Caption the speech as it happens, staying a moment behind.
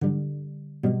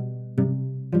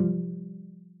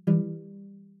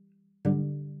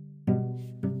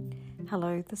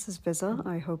Hello, this is Viza.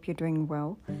 I hope you're doing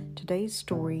well. Today's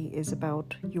story is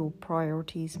about Your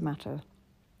Priorities Matter.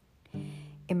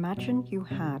 Imagine you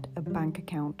had a bank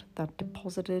account that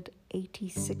deposited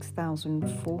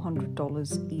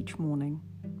 $86,400 each morning.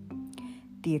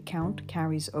 The account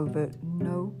carries over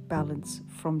no balance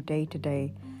from day to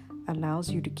day, allows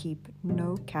you to keep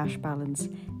no cash balance,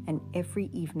 and every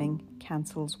evening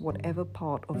cancels whatever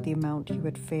part of the amount you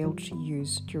had failed to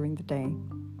use during the day.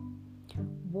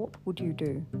 What would you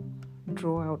do?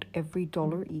 Draw out every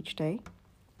dollar each day?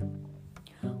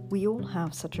 We all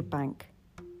have such a bank.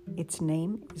 Its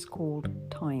name is called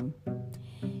time.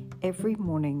 Every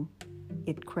morning,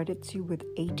 it credits you with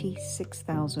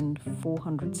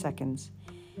 86,400 seconds.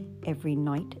 Every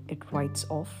night, it writes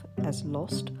off as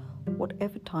lost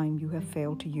whatever time you have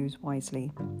failed to use wisely.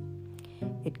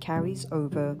 It carries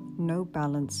over no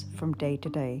balance from day to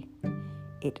day.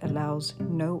 It allows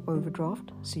no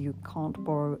overdraft, so you can't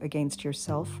borrow against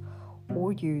yourself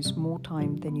or use more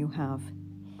time than you have.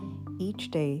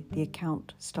 Each day, the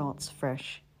account starts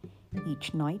fresh.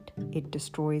 Each night, it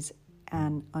destroys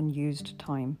an unused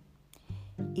time.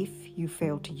 If you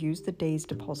fail to use the day's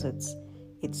deposits,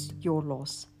 it's your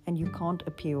loss, and you can't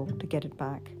appeal to get it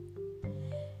back.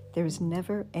 There is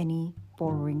never any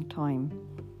borrowing time.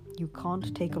 You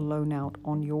can't take a loan out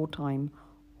on your time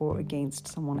or against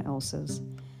someone else's.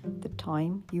 The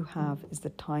time you have is the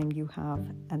time you have,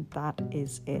 and that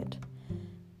is it.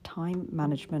 Time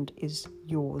management is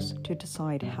yours to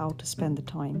decide how to spend the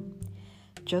time.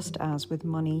 Just as with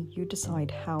money, you decide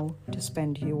how to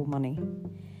spend your money.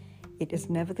 It is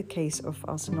never the case of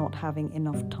us not having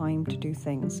enough time to do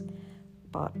things,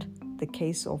 but the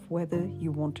case of whether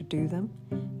you want to do them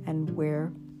and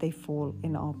where they fall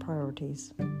in our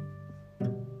priorities.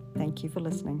 Thank you for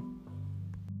listening.